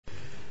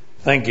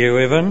Thank you,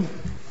 Evan.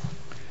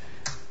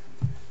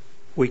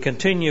 We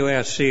continue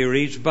our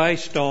series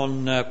based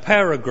on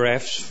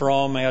paragraphs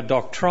from our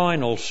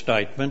doctrinal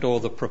statement or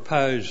the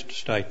proposed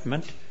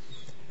statement,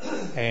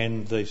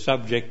 and the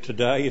subject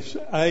today is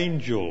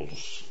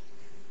angels.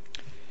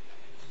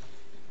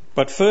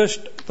 But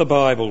first, the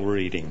Bible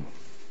reading,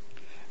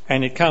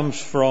 and it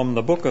comes from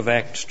the book of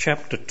Acts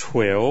chapter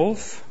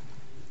 12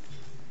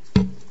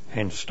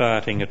 and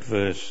starting at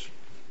verse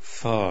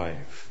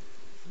 5.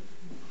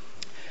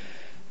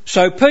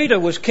 So Peter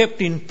was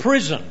kept in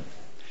prison,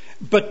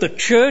 but the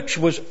church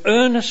was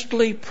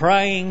earnestly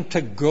praying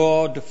to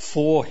God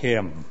for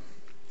him.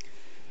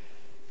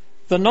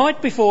 The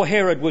night before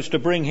Herod was to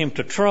bring him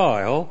to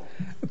trial,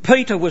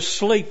 Peter was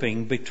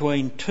sleeping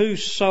between two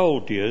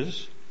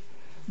soldiers,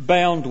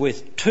 bound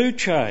with two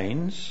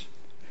chains,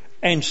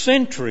 and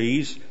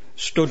sentries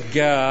stood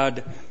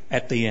guard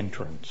at the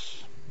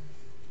entrance.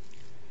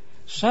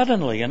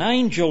 Suddenly an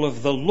angel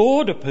of the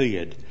Lord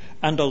appeared,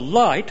 and a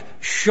light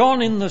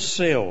shone in the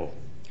cell.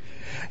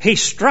 He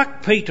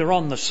struck Peter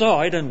on the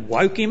side and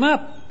woke him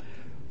up.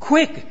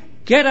 "Quick,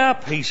 get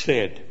up," he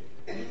said.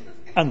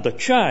 And the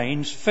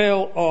chains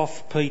fell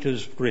off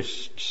Peter's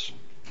wrists.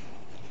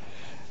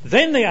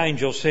 Then the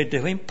angel said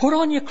to him, "Put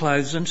on your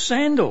clothes and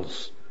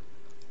sandals."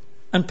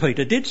 And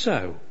Peter did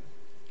so.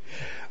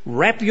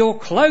 "Wrap your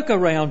cloak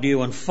around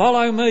you and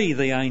follow me,"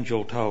 the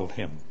angel told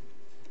him.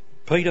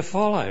 Peter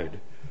followed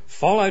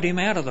him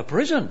out of the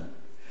prison.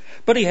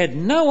 But he had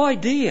no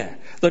idea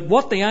that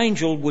what the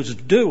angel was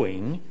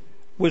doing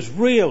was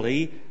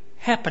really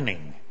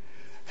happening.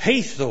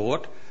 He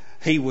thought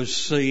he was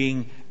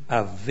seeing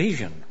a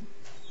vision.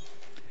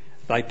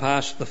 They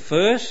passed the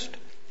first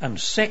and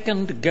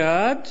second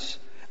guards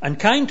and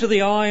came to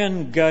the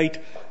iron gate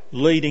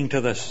leading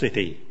to the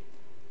city.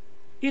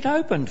 It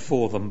opened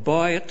for them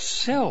by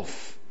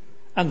itself,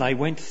 and they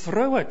went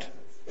through it.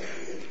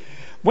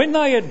 When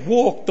they had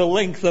walked the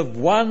length of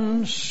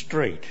one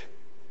street,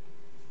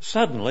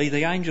 suddenly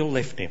the angel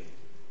left him.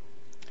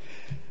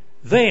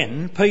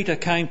 Then Peter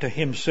came to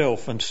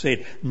himself and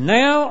said,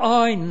 "Now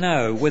I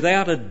know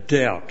without a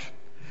doubt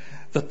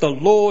that the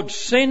Lord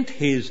sent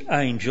his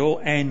angel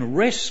and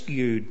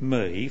rescued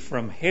me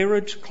from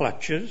Herod's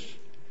clutches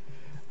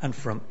and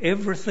from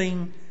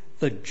everything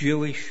the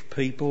Jewish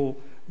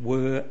people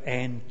were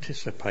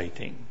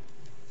anticipating."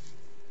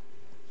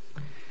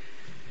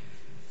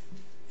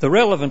 The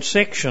relevant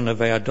section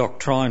of our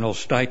doctrinal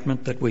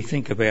statement that we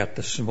think about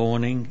this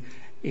morning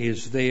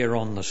is there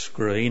on the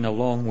screen,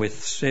 along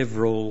with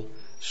several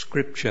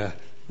scripture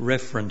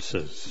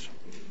references.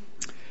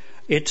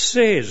 It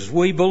says,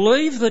 "We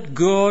believe that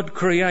God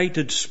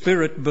created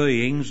spirit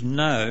beings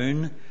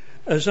known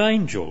as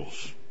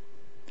angels.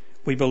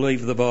 We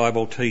believe the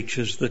Bible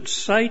teaches that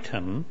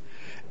Satan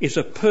is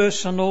a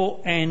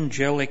personal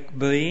angelic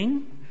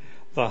being,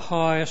 the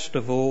highest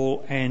of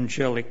all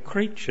angelic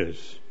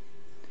creatures.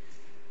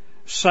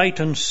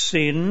 Satan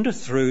sinned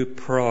through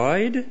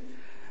pride,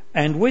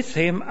 and with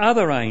him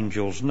other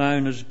angels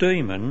known as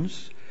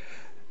demons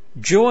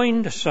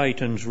joined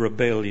Satan's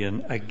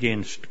rebellion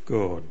against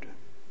God.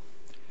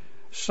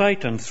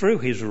 Satan, through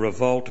his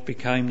revolt,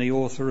 became the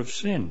author of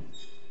sin.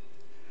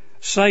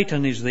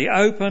 Satan is the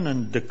open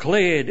and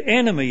declared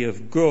enemy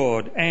of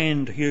God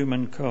and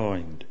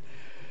humankind,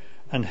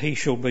 and he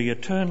shall be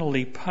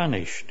eternally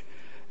punished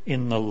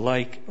in the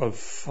lake of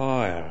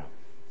fire."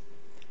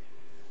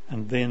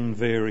 And then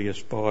various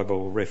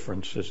Bible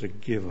references are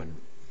given.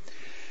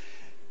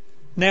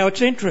 Now,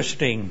 it's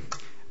interesting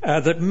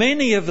that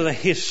many of the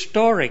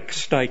historic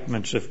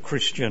statements of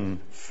Christian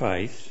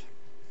faith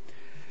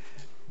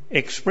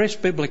express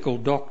biblical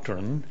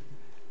doctrine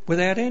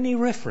without any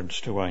reference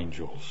to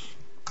angels.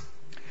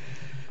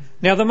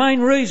 Now, the main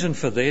reason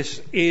for this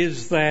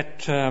is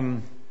that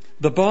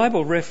the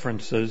Bible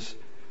references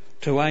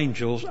to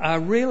angels are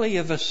really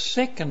of a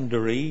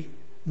secondary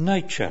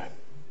nature.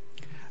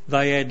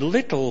 They add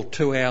little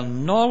to our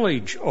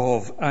knowledge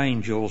of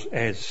angels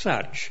as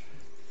such,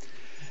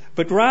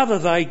 but rather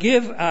they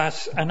give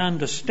us an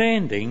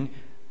understanding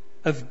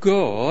of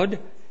God,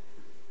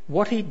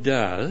 what he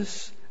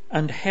does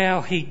and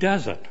how he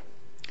does it.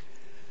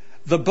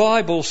 The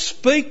Bible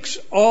speaks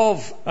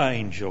of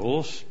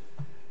angels,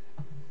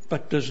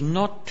 but does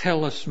not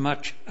tell us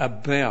much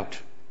about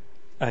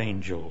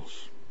angels.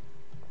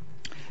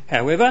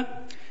 However,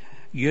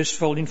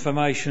 useful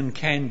information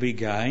can be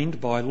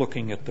gained by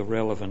looking at the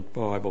relevant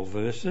Bible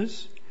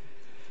verses.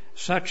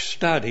 Such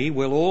study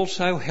will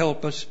also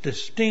help us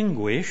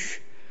distinguish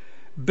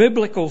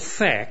biblical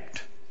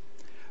fact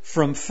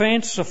from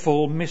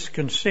fanciful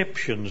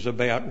misconceptions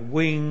about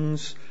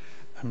wings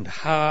and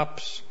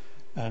harps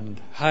and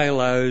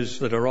halos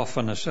that are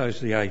often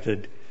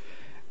associated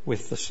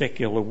with the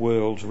secular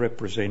world's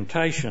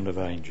representation of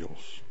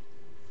angels.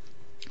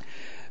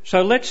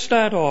 So let's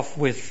start off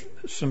with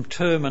some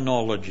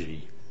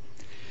terminology.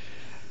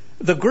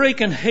 The Greek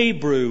and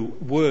Hebrew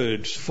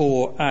words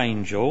for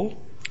angel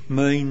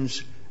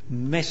means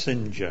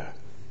messenger.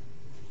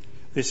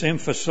 This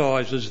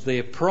emphasises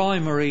their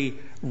primary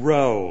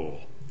role.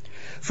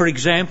 For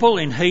example,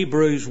 in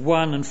Hebrews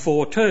 1 and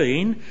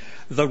 14,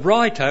 the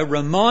writer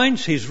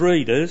reminds his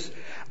readers,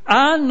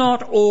 "Are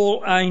not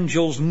all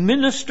angels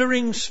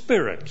ministering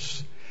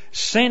spirits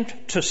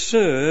sent to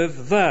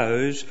serve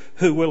those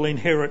who will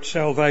inherit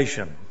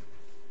salvation?"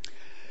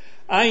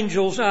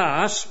 Angels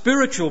are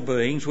spiritual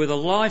beings with a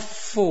life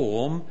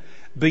form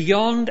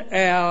beyond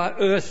our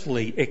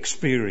earthly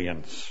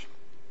experience,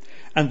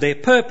 and their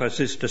purpose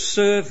is to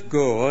serve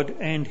God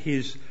and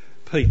his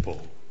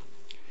people.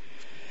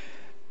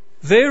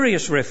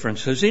 Various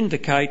references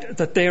indicate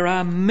that there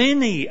are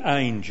many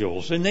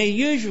angels, and they're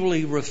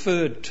usually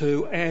referred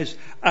to as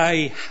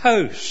a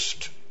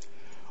host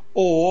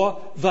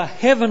or the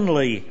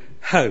heavenly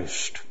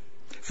host.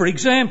 For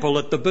example,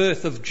 at the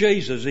birth of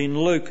Jesus in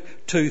Luke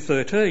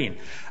 2:13,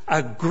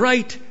 a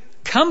great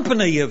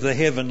company of the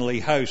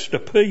heavenly host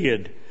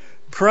appeared,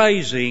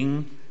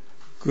 praising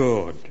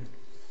God.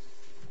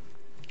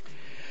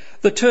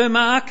 The term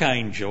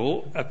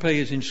archangel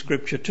appears in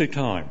Scripture 2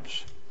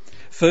 times.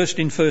 First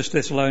in 1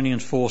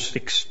 Thessalonians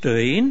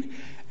 4:16,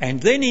 and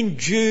then in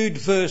Jude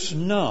verse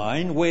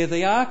 9, where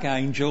the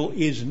archangel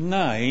is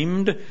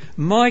named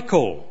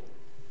Michael.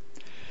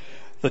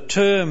 The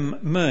term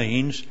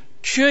means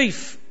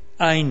chief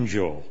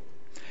angel.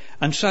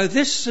 And so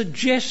this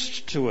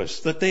suggests to us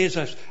that there's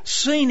a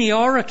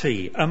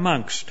seniority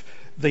amongst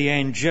the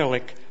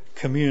angelic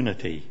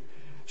community,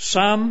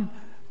 some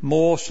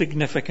more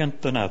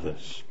significant than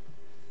others.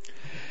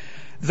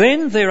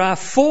 Then there are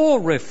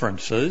 4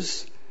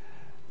 references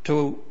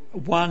to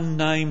one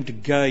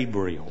named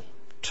Gabriel,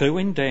 2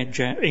 in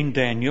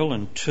Daniel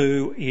and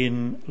 2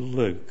 in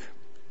Luke.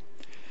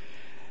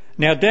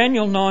 Now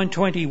Daniel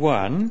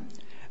 9:21,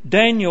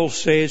 Daniel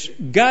says,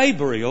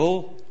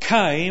 "Gabriel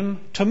came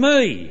to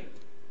me.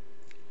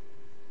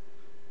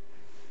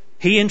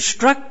 He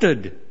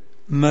instructed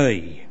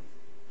me."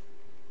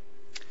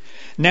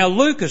 Now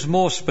Luke is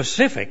more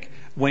specific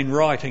when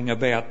writing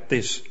about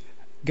this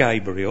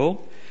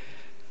Gabriel,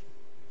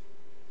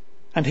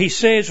 and he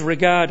says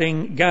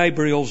regarding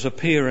Gabriel's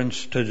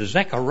appearance to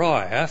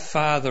Zechariah,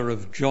 father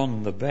of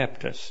John the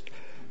Baptist,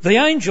 "The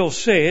angel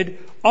said,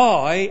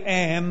 'I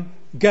am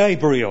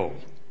Gabriel.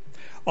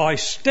 I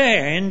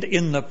stand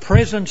in the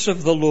presence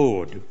of the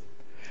Lord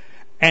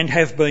and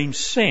have been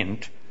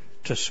sent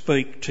to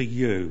speak to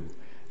you,'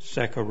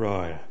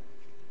 Zechariah."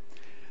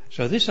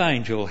 So this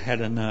angel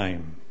had a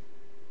name,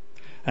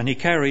 and he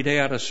carried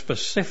out a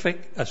specific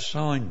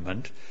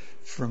assignment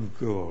from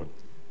God.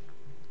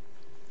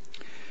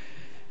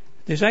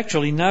 There's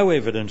actually no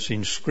evidence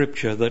in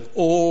Scripture that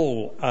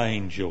all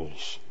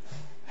angels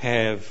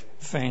have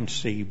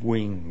fancy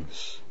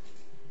wings.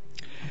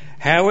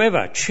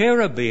 However,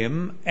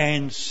 cherubim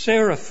and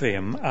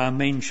seraphim are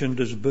mentioned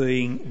as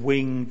being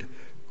winged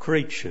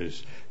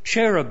creatures.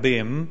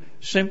 Cherubim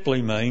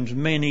simply means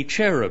many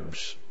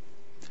cherubs,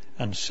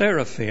 and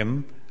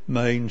seraphim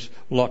means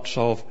lots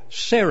of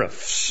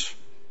seraphs.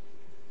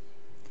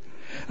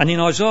 And in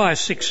Isaiah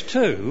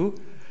 6:2,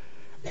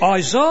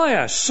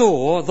 Isaiah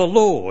saw the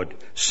Lord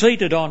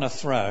seated on a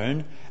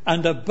throne,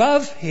 and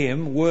above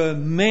him were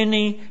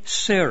many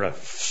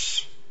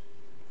seraphs,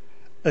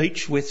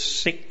 each with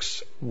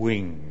 6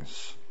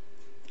 wings.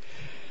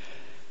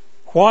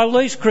 While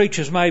these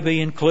creatures may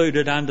be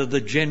included under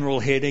the general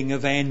heading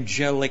of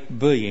angelic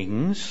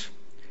beings,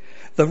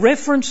 the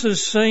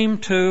references seem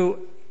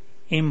to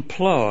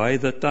imply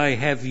that they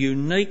have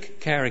unique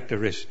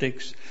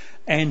characteristics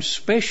and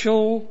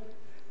special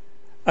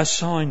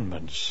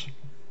assignments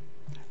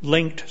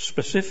linked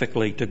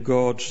specifically to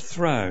God's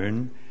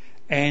throne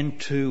and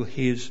to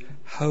his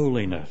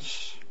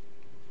holiness.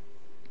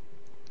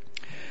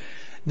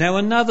 Now,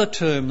 another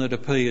term that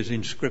appears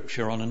in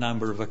Scripture on a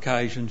number of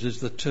occasions is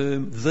the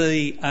term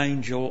the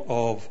angel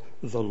of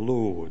the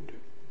Lord.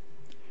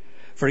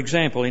 For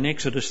example, in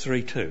Exodus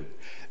 3:2,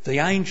 the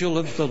angel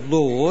of the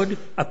Lord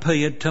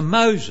appeared to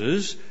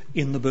Moses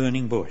in the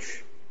burning bush.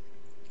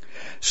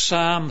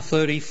 Psalm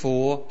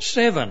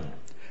 34:7,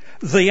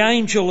 the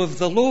angel of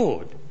the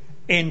Lord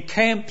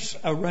encamps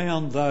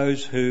around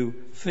those who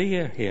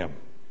fear him.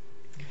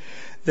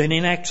 Then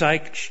in Acts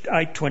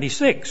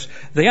 8:26,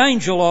 the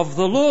angel of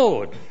the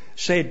Lord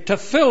said to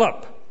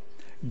Philip,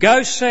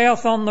 "Go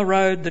south on the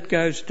road that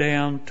goes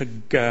down to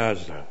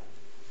Gaza."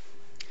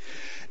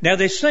 Now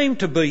there seem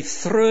to be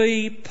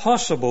 3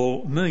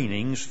 possible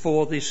meanings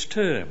for this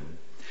term.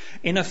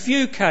 In a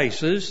few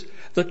cases,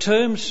 the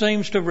term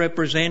seems to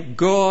represent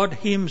God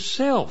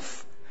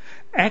himself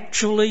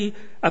actually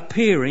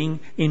appearing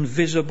in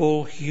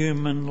visible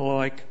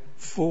human-like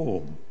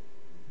form.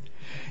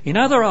 In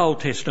other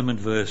Old Testament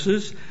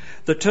verses,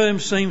 the term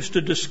seems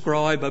to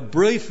describe a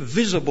brief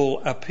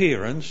visible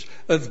appearance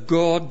of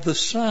God the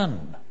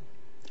Son,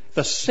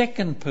 the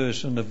second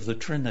person of the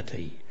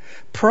Trinity,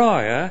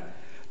 prior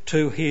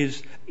to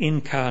his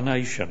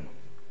incarnation.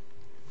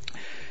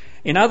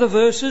 In other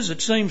verses,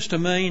 it seems to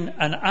mean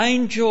an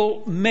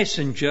angel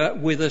messenger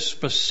with a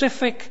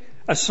specific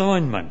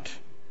assignment,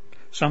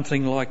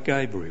 something like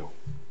Gabriel.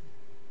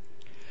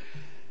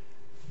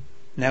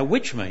 Now,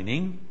 which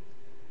meaning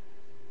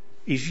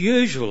is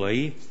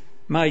usually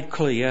made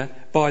clear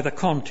by the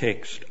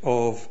context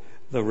of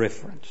the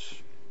reference.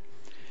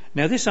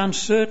 Now, this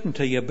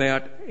uncertainty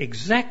about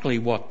exactly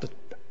what the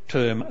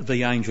term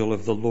the angel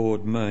of the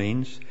Lord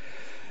means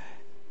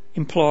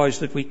implies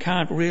that we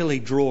can't really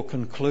draw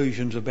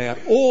conclusions about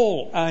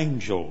all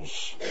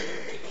angels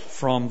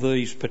from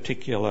these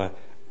particular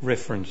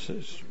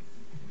references.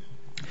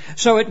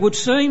 So it would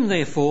seem,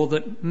 therefore,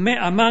 that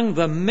among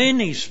the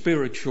many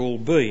spiritual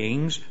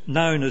beings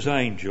known as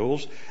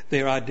angels,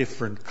 there are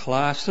different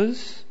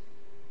classes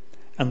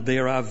and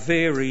there are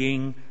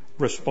varying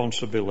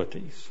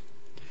responsibilities.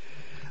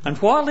 And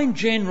while in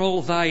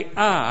general they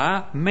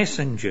are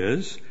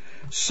messengers,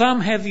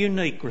 some have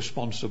unique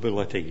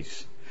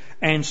responsibilities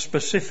and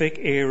specific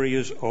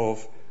areas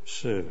of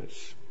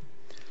service.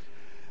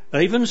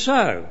 Even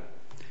so,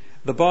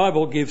 the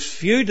Bible gives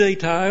few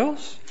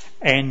details,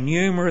 and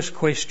numerous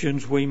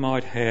questions we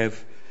might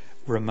have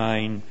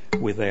remain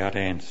without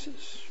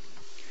answers.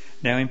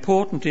 Now,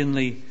 important in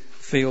the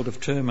field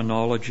of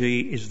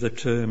terminology is the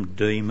term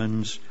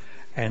demons,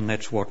 and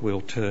that's what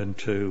we'll turn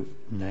to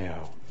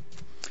now.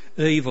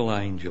 Evil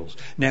angels.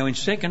 Now, in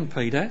 2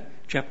 Peter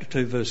chapter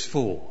 2 verse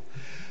 4,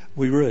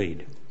 we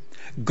read,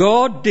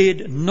 God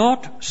did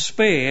not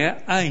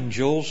spare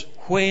angels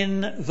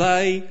when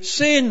they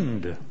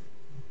sinned,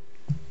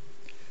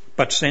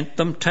 but sent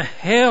them to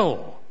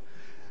hell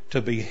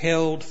to be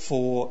held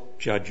for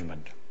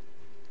judgment.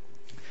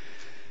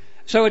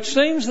 So it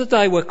seems that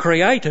they were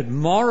created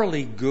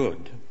morally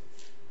good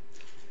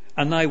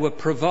and they were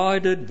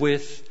provided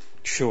with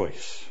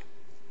choice.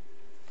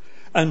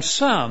 And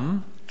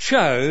some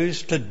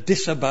chose to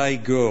disobey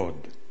God.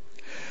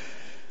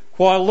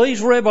 While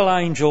these rebel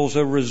angels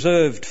are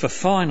reserved for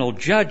final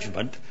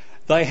judgment,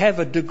 they have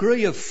a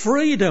degree of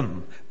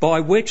freedom by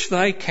which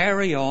they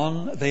carry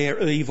on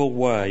their evil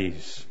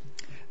ways.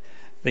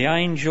 The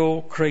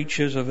angel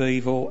creatures of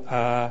evil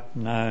are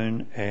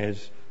known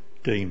as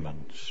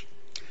demons.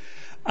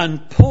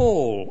 And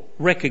Paul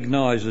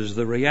recognises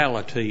the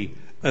reality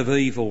of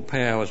evil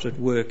powers at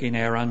work in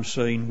our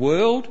unseen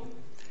world.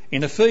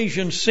 In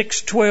Ephesians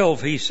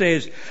 6:12 he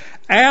says,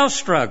 our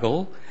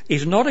struggle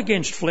is not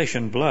against flesh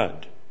and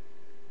blood,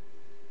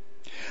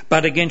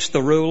 but against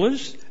the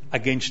rulers,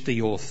 against the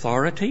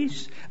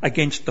authorities,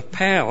 against the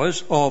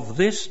powers of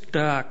this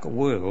dark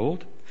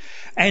world,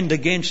 and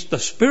against the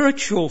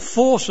spiritual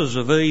forces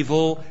of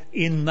evil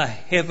in the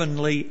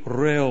heavenly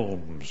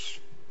realms.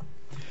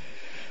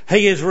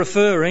 He is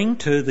referring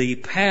to the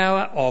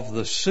power of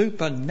the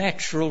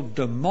supernatural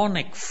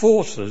demonic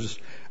forces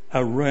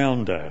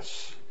around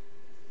us.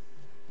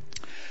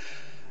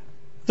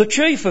 The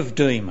chief of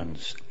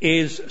demons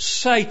is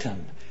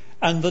Satan,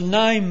 and the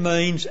name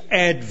means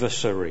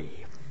adversary.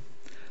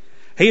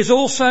 He is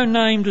also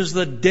named as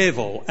the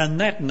devil,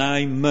 and that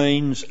name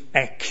means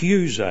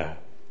accuser.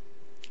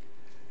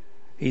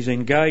 He's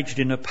engaged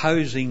in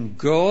opposing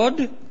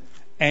God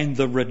and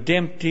the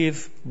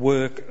redemptive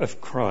work of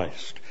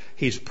Christ.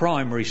 His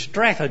primary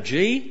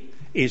strategy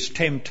is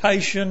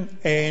temptation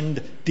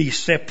and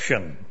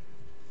deception.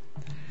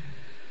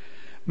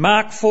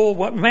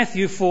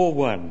 Matthew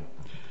 4:1.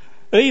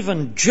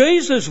 Even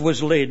Jesus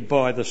was led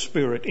by the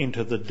Spirit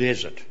into the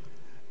desert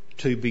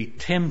to be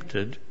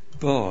tempted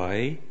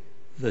by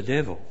the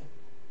devil.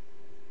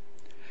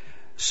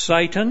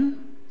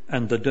 Satan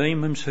and the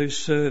demons who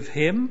serve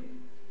him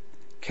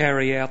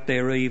carry out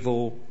their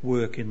evil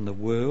work in the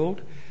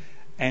world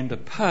and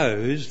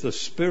oppose the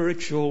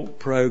spiritual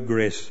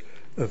progress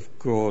of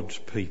God's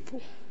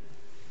people.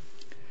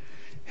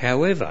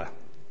 However,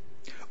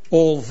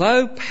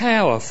 although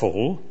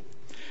powerful,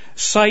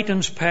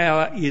 Satan's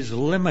power is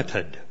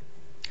limited.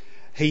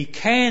 He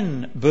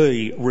can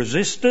be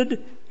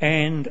resisted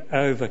and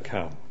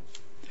overcome.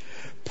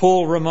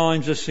 Paul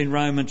reminds us in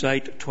Romans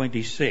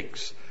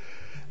 8:26,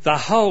 the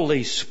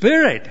Holy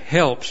Spirit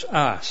helps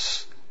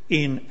us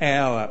in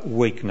our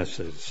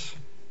weaknesses.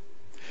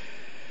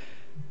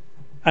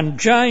 And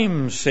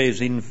James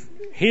says in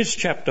his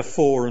chapter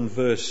 4 and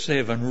verse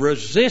 7,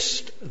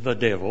 resist the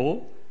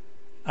devil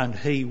and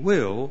he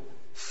will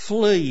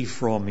flee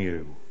from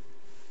you.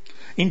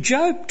 In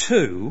Job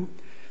 2,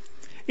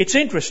 it's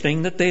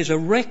interesting that there's a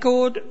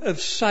record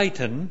of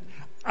Satan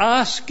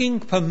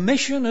asking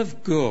permission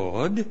of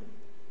God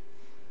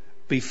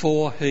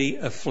before he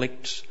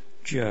afflicts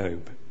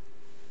Job.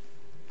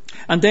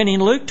 And then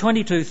in Luke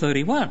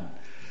 22:31,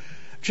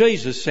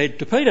 Jesus said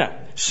to Peter,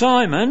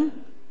 Simon,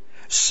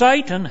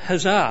 Satan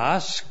has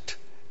asked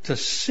to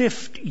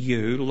sift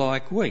you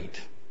like wheat.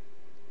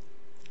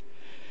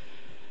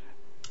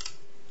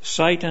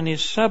 Satan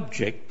is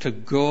subject to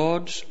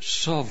God's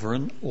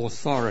sovereign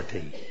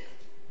authority.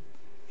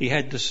 He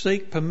had to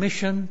seek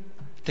permission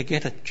to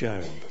get at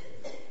Job.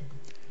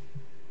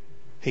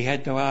 He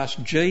had to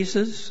ask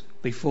Jesus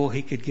before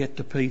he could get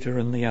to Peter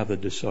and the other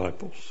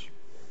disciples.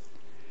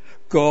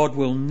 God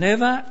will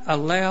never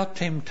allow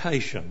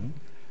temptation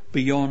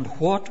beyond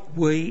what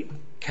we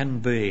can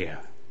bear.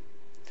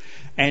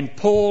 And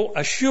Paul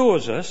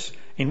assures us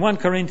in 1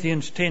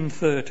 Corinthians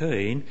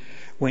 10:13,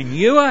 when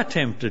you are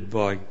tempted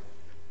by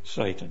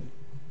Satan,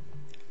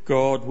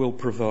 God will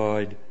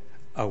provide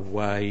a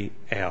way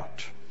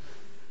out.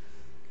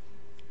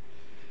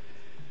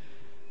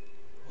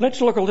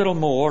 Let's look a little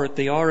more at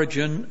the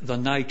origin, the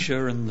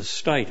nature and the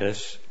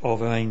status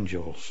of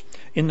angels.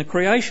 In the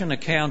creation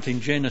account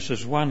in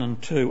Genesis 1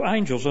 and 2,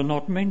 angels are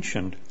not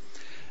mentioned,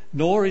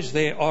 nor is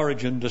their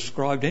origin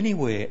described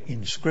anywhere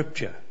in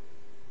Scripture.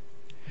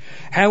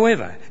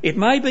 However, it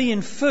may be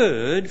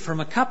inferred from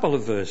a couple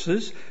of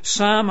verses,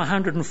 Psalm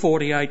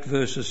 148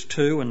 verses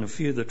 2 and a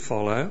few that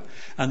follow,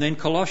 and then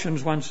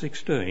Colossians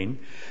 1:16,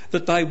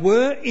 that they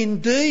were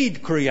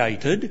indeed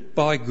created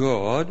by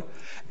God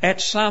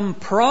at some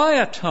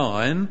prior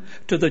time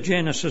to the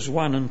Genesis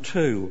 1 and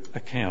 2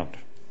 account.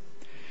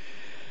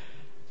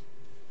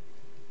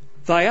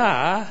 They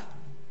are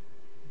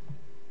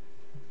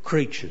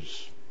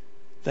creatures,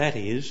 that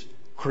is,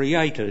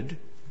 created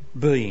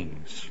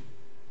beings.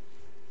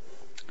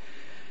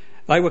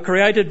 They were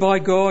created by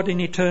God in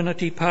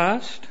eternity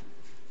past.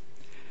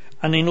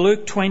 And in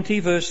Luke 20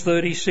 verse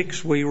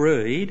 36 we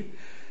read,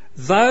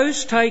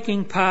 those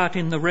taking part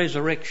in the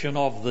resurrection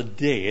of the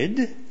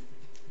dead,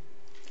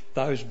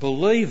 those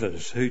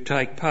believers who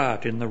take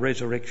part in the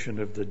resurrection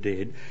of the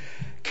dead,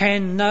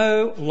 can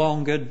no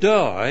longer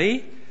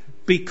die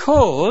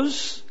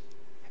because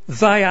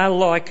they are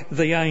like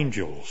the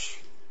angels.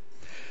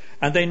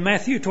 And then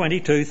Matthew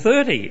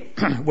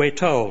 22:30, we're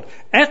told,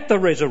 at the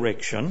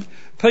resurrection,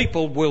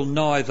 people will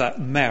neither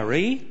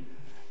marry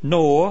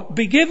nor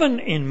be given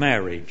in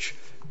marriage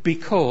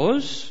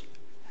because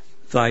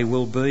they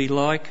will be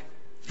like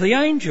the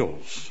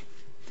angels.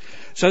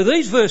 So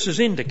these verses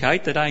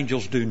indicate that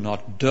angels do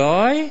not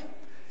die,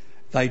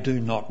 they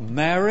do not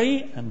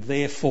marry and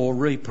therefore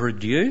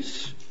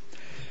reproduce.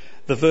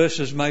 The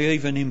verses may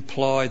even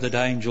imply that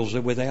angels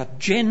are without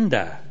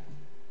gender.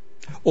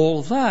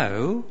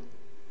 Although,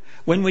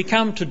 when we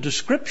come to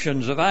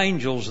descriptions of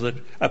angels that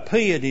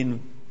appeared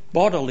in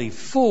bodily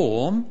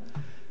form,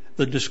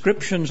 the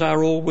descriptions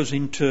are always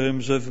in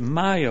terms of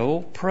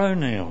male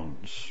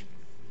pronouns.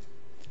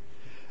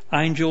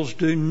 Angels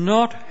do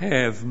not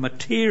have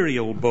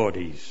material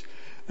bodies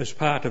as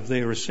part of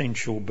their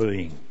essential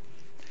being.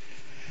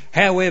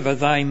 However,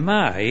 they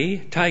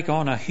may take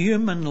on a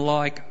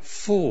human-like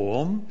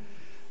form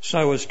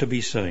so as to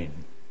be seen.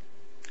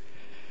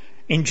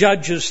 In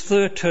Judges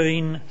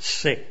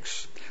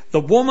 13:6, the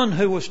woman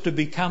who was to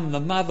become the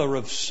mother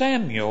of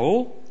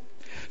Samuel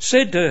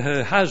said to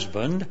her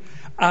husband,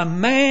 a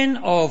man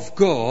of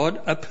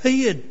God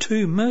appeared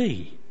to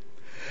me.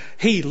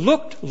 He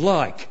looked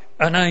like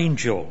an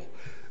angel.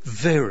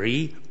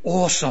 Very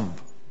awesome.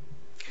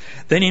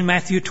 Then in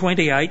Matthew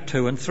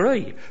 28:2 and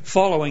 3,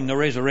 following the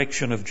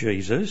resurrection of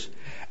Jesus,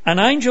 an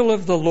angel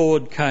of the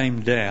Lord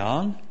came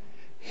down.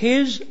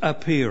 His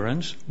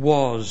appearance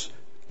was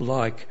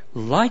like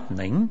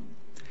lightning,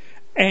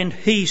 and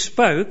he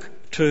spoke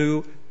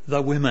to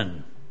the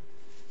women.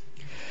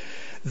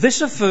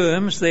 This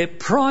affirms their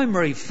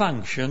primary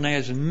function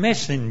as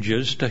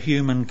messengers to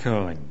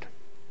humankind.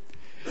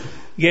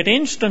 Yet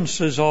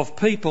instances of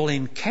people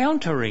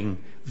encountering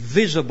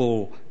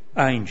visible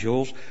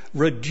angels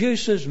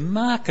reduces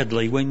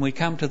markedly when we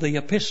come to the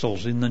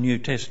epistles in the New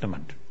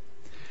Testament.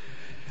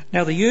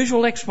 Now, the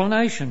usual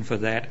explanation for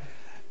that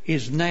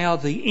is now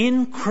the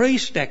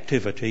increased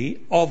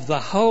activity of the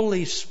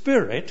Holy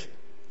Spirit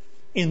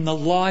in the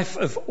life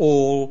of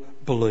all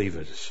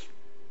believers.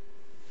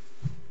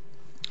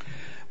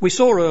 We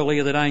saw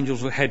earlier that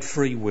angels had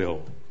free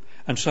will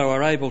and so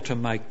are able to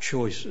make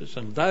choices,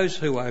 and those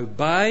who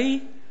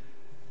obey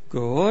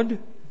God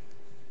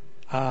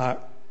are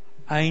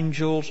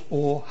angels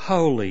or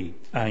holy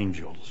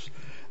angels,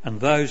 and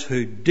those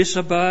who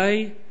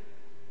disobey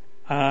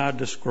are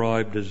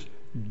described as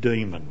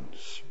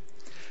demons.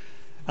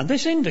 And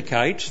this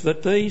indicates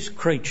that these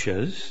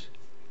creatures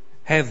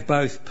have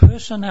both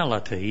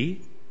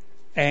personality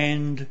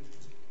and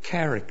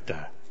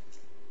character.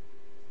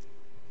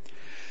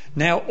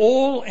 Now,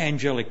 all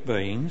angelic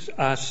beings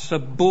are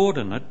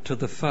subordinate to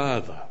the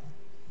Father.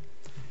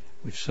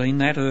 We've seen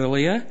that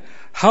earlier.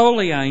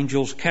 Holy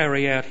angels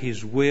carry out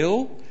his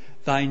will.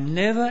 They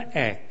never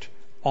act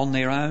on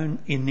their own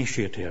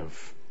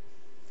initiative.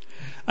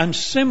 And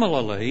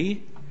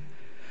similarly,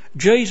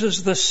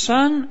 Jesus the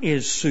Son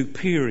is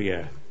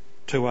superior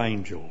to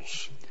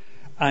angels.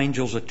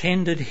 Angels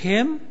attended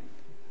him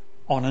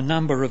on a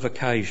number of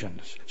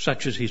occasions,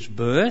 such as his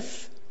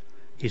birth,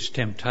 his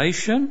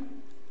temptation,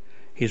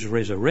 his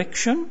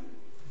resurrection,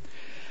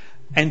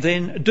 and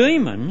then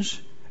demons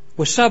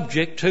were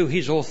subject to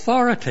his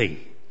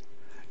authority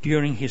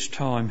during his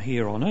time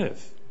here on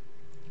earth.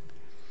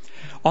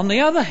 On the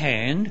other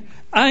hand,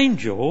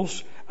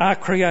 angels are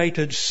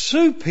created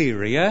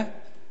superior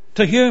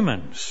to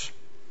humans.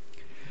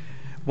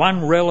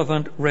 One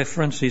relevant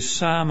reference is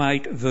Psalm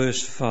 8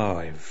 verse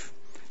 5,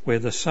 where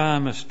the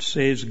psalmist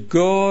says,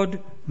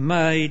 God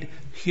made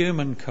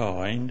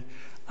humankind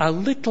a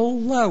little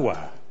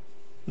lower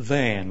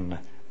than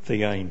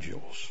the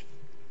angels.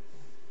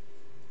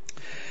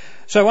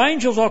 So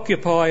angels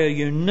occupy a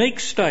unique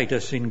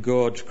status in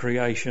God's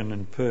creation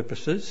and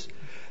purposes,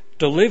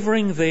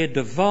 delivering their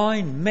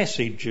divine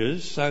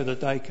messages so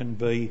that they can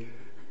be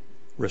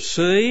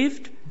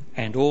received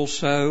and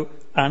also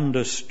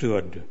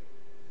understood.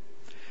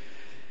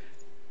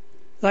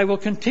 They will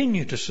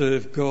continue to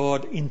serve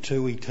God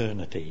into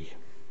eternity.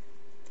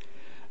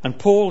 And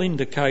Paul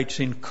indicates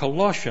in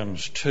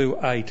Colossians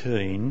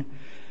 2:18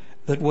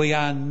 that we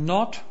are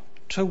not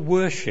to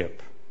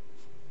worship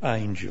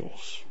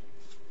angels.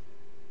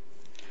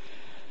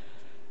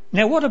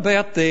 Now, what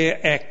about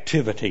their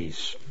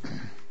activities?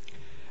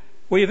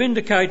 We have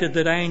indicated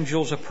that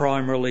angels are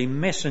primarily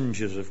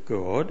messengers of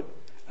God,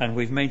 and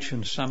we've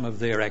mentioned some of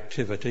their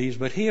activities,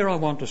 but here I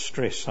want to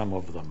stress some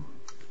of them.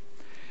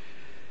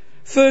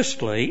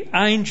 Firstly,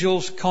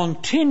 angels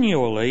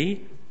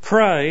continually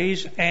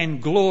praise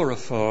and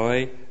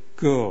glorify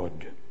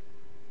God.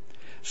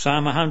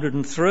 Psalm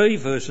 103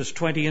 verses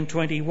 20 and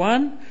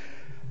 21,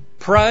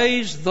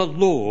 praise the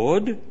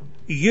Lord,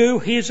 you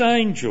his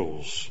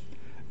angels,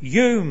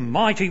 you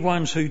mighty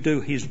ones who do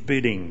his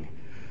bidding,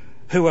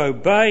 who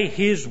obey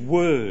his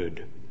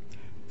word.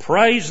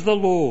 Praise the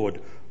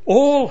Lord,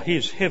 all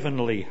his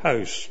heavenly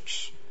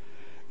hosts,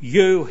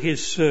 you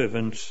his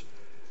servants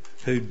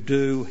who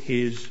do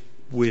his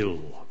will.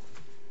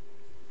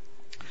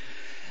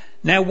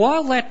 Now,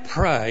 while that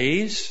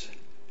praise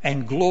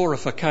and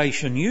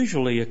glorification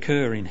usually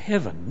occur in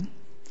heaven,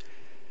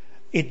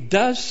 it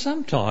does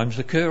sometimes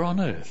occur on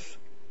earth.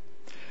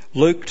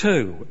 Luke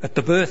 2, at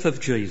the birth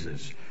of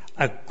Jesus,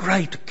 a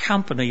great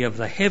company of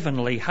the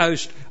heavenly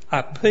host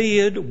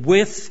appeared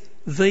with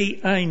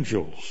the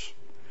angels,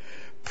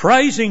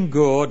 praising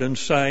God and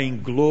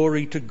saying,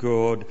 glory to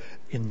God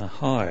in the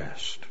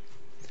highest.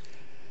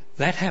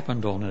 That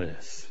happened on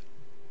earth.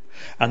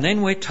 And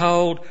then we're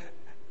told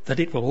that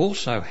it will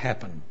also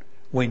happen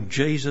when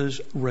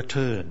Jesus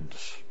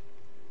returns,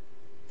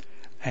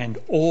 and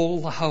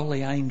all the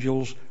holy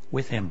angels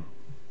with him.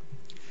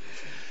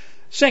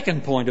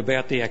 Second point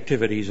about the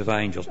activities of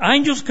angels.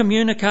 Angels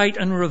communicate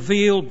and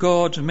reveal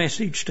God's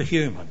message to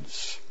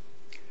humans.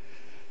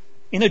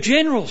 In a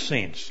general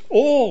sense,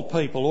 all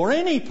people or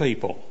any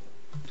people.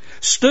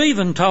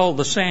 Stephen told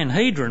the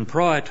Sanhedrin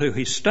prior to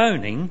his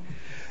stoning,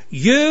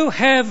 you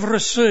have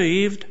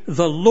received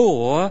the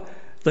law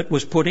that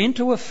was put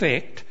into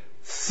effect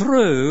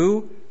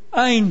through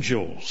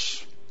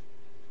angels,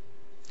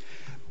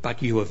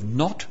 but you have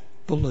not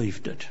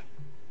believed it.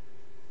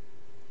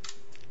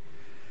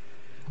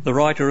 The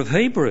writer of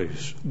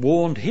Hebrews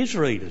warned his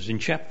readers in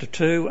chapter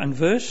 2 and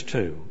verse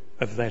 2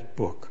 of that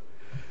book.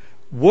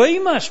 We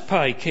must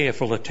pay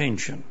careful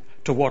attention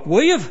to what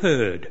we have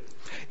heard.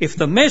 If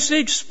the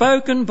message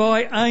spoken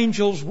by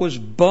angels was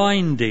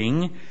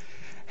binding,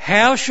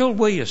 how shall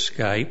we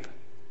escape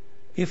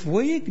if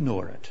we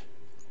ignore it?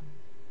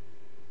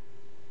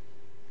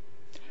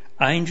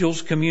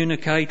 Angels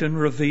communicate and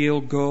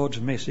reveal God's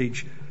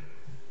message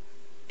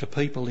to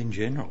people in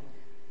general.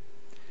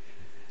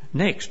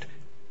 Next,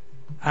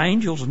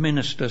 angels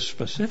minister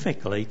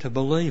specifically to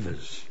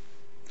believers.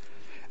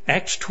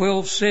 Acts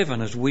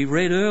 12:7, as we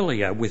read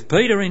earlier, with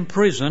Peter in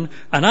prison,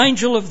 an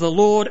angel of the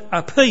Lord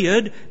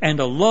appeared and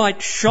a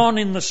light shone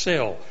in the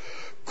cell.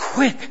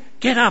 Quick,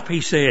 get up,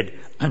 he said,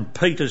 and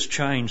Peter's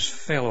chains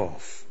fell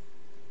off.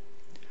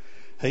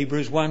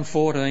 Hebrews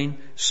 1:14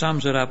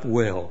 sums it up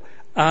well.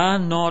 Are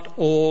not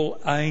all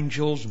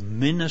angels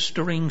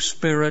ministering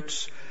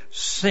spirits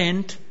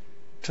sent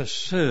to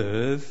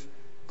serve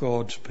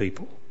God's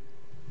people?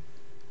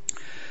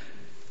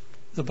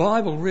 The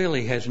Bible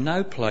really has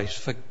no place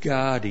for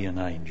guardian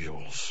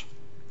angels.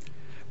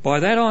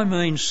 By that I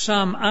mean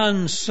some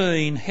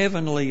unseen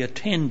heavenly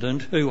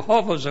attendant who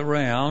hovers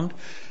around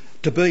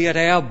to be at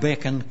our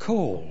beck and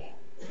call.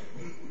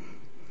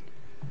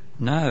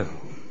 No,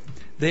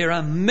 there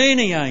are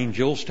many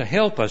angels to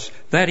help us,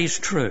 that is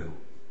true.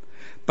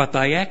 But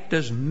they act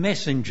as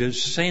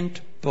messengers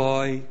sent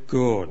by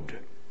God.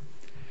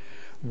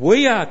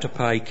 We are to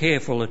pay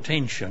careful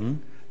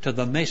attention to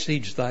the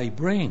message they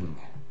bring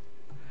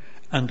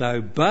and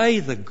obey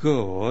the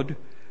God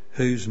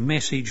whose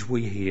message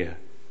we hear.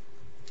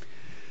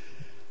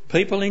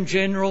 People in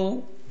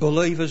general,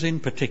 believers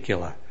in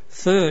particular.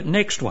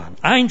 Next one,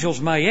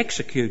 angels may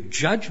execute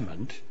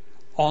judgment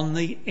on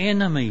the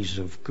enemies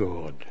of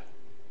God.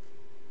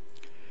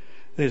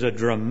 There's a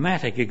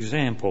dramatic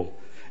example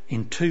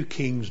in 2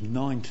 Kings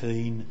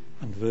 19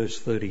 and verse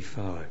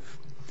 35.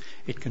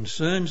 It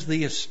concerns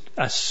the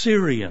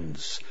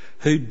Assyrians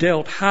who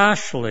dealt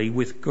harshly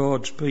with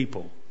God's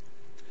people.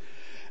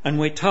 And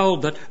we're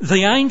told that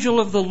the angel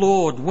of the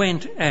Lord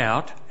went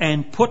out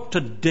and put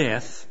to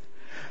death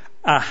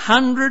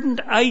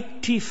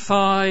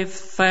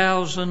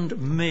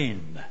 185,000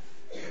 men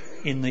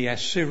in the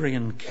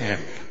Assyrian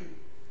camp.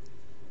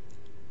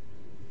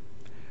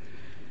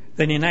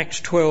 Then in Acts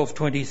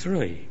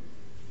 12:23,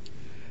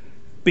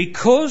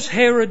 because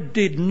Herod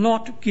did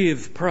not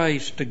give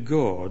praise to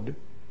God,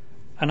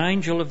 an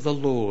angel of the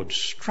Lord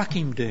struck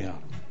him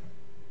down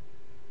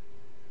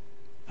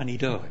and he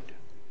died.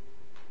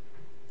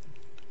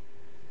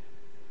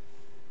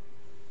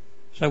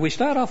 So we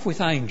start off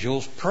with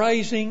angels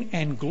praising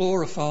and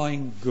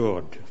glorifying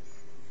God.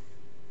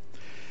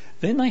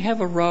 Then they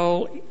have a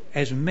role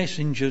as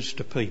messengers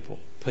to people.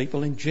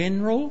 People in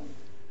general,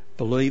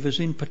 believers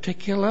in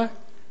particular,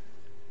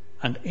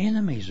 and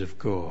enemies of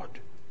God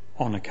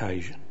on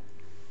occasion.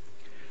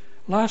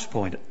 Last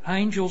point,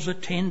 angels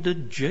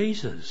attended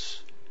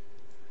Jesus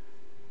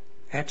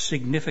at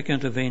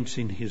significant events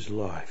in his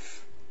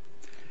life.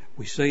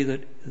 We see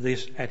that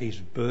this at his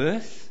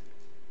birth,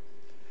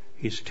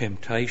 his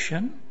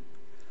temptation,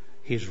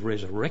 his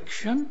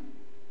resurrection,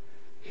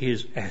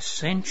 his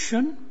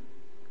ascension,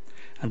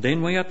 and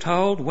then we are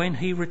told when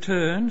he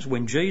returns,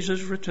 when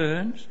Jesus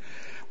returns,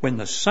 when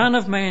the Son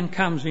of Man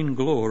comes in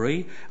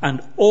glory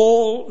and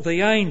all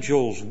the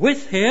angels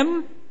with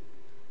him,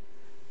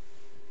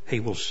 he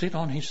will sit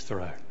on his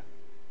throne.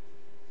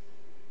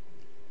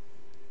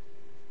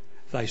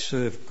 They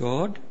serve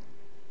God,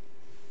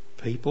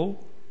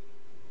 people,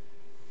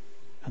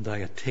 and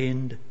they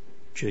attend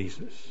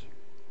Jesus.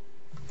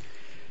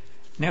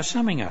 Now,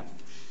 summing up,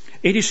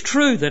 it is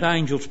true that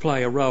angels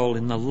play a role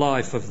in the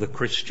life of the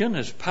Christian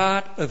as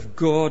part of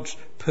God's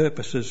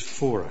purposes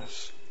for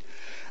us.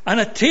 And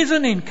it is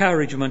an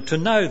encouragement to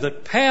know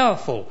that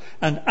powerful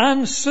and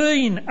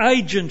unseen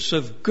agents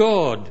of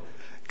God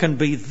can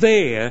be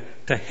there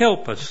to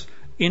help us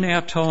in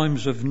our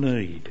times of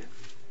need.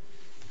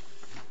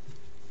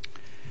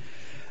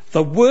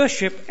 The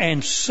worship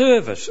and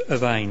service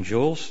of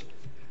angels,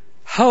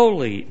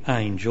 holy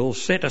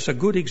angels, set us a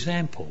good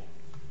example.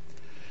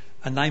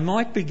 And they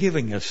might be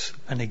giving us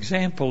an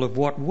example of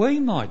what we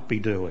might be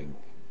doing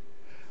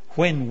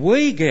when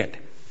we get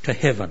to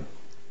heaven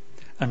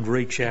and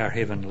reach our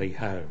heavenly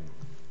home.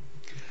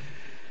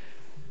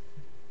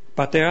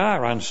 But there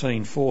are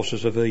unseen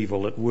forces of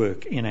evil at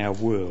work in our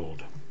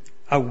world.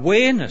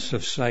 Awareness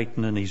of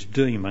Satan and his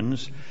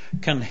demons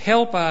can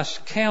help us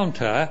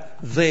counter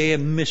their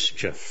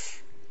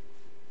mischief.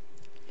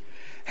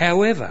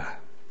 However,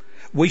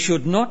 we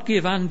should not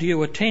give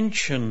undue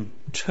attention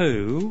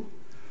to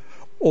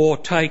or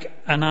take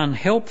an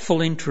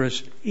unhelpful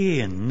interest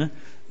in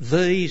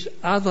these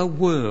other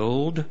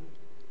world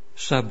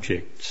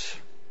subjects.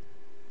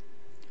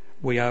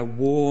 We are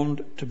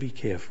warned to be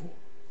careful.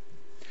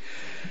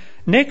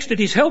 Next, it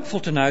is helpful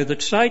to know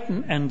that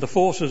Satan and the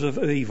forces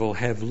of evil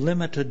have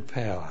limited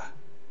power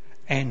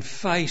and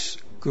face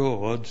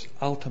God's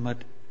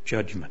ultimate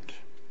judgment.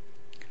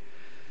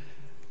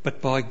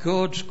 But by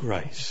God's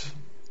grace,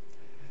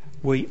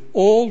 we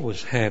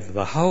always have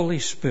the Holy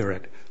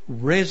Spirit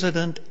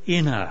resident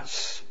in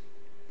us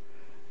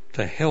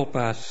to help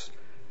us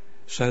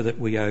so that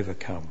we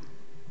overcome.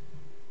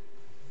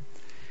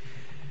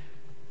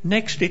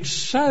 Next, it's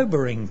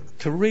sobering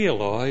to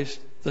realise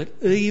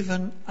that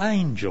even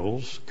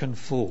angels can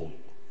fall.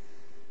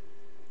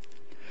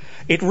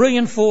 It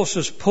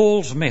reinforces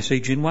Paul's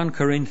message in 1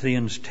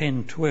 Corinthians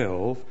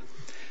 10:12.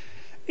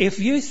 If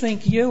you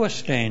think you are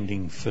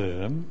standing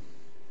firm,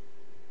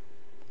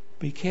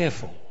 be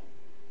careful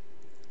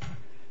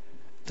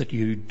that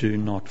you do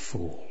not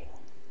fall.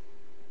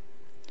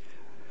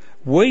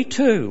 We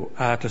too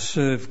are to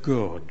serve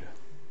God,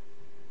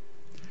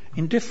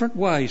 in different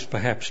ways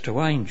perhaps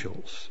to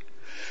angels,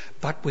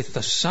 but with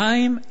the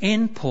same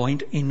end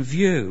point in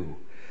view,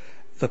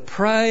 the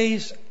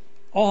praise,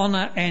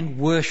 honour and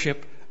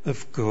worship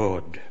of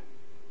God.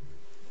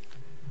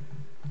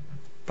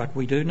 But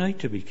we do need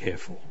to be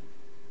careful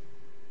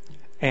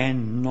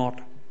and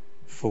not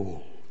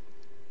fall.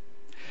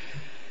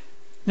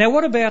 Now,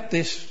 what about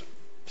this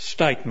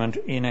statement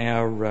in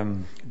our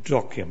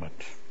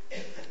document?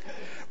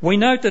 We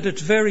note that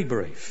it's very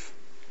brief,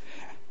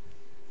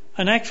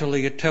 and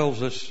actually it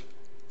tells us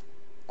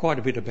quite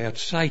a bit about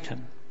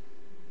Satan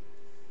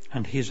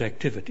and his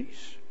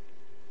activities.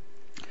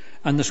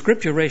 And the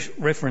scripture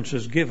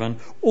references given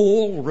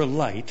all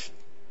relate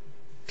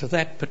to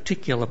that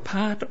particular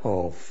part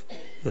of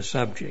the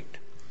subject.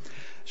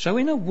 So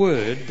in a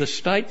word, the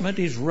statement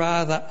is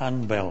rather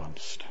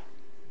unbalanced.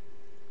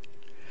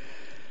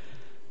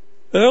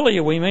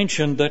 Earlier we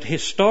mentioned that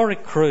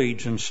historic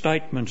creeds and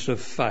statements of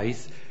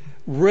faith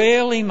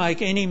rarely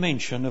make any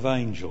mention of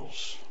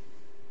angels.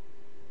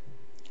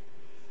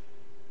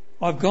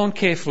 I've gone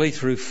carefully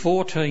through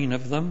 14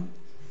 of them.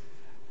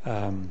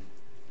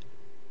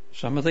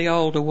 Some of the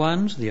older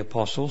ones, the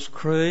Apostles'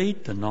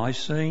 Creed, the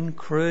Nicene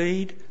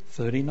Creed,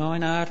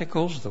 39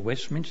 articles, the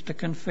Westminster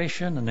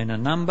Confession, and then a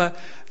number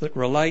that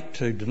relate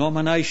to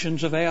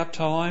denominations of our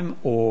time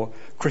or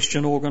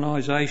Christian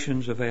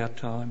organisations of our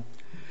time.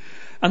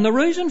 And the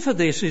reason for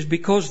this is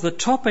because the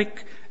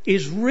topic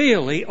is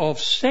really of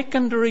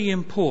secondary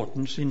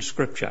importance in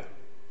Scripture.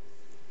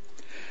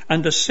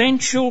 And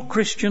essential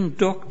Christian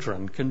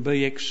doctrine can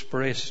be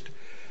expressed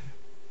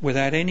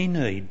without any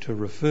need to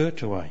refer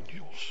to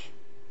angels.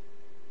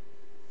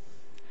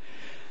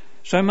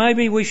 So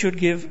maybe we should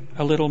give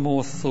a little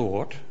more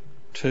thought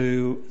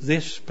to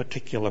this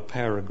particular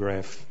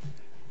paragraph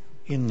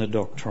in the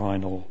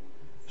doctrinal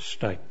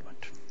statement.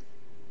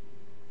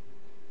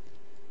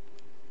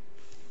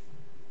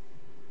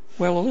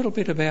 Well, a little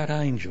bit about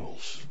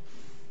angels,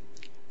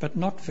 but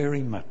not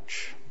very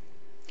much.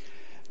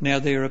 Now,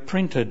 there are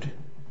printed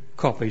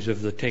copies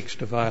of the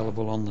text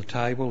available on the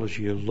table as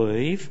you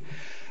leave.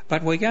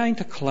 But we're going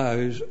to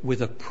close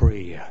with a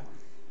prayer.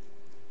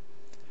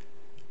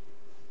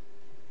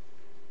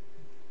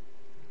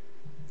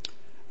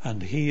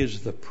 And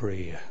here's the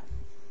prayer.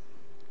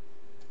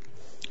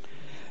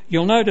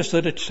 You'll notice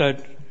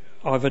that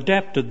I've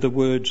adapted the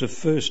words of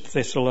 1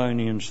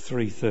 Thessalonians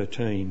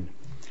 3:13,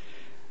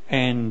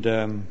 and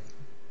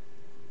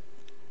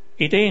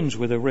it ends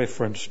with a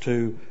reference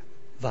to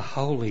the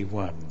holy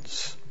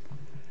ones.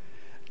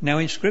 Now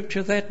in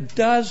Scripture that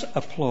does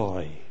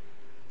apply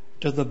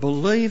to the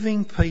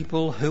believing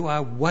people who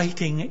are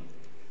waiting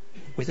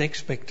with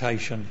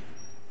expectation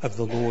of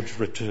the Lord's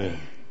return.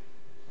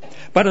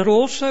 But it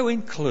also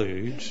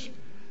includes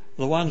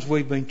the ones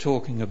we've been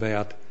talking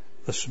about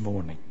this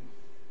morning.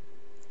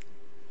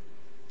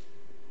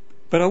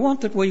 But I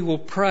want that we will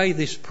pray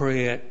this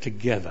prayer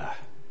together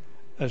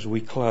as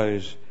we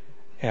close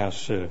our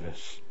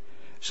service.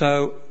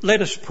 So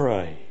let us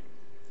pray.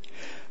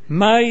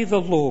 May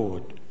the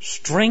Lord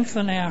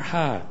strengthen our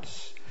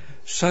hearts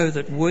so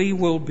that we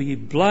will be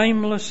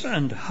blameless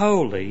and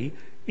holy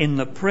in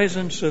the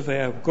presence of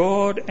our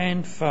God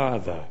and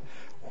Father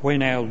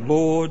when our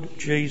Lord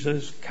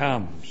Jesus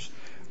comes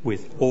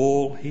with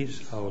all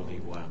his holy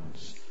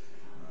ones.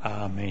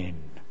 Amen.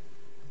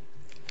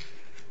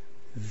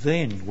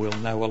 Then we'll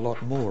know a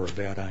lot more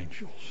about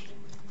angels.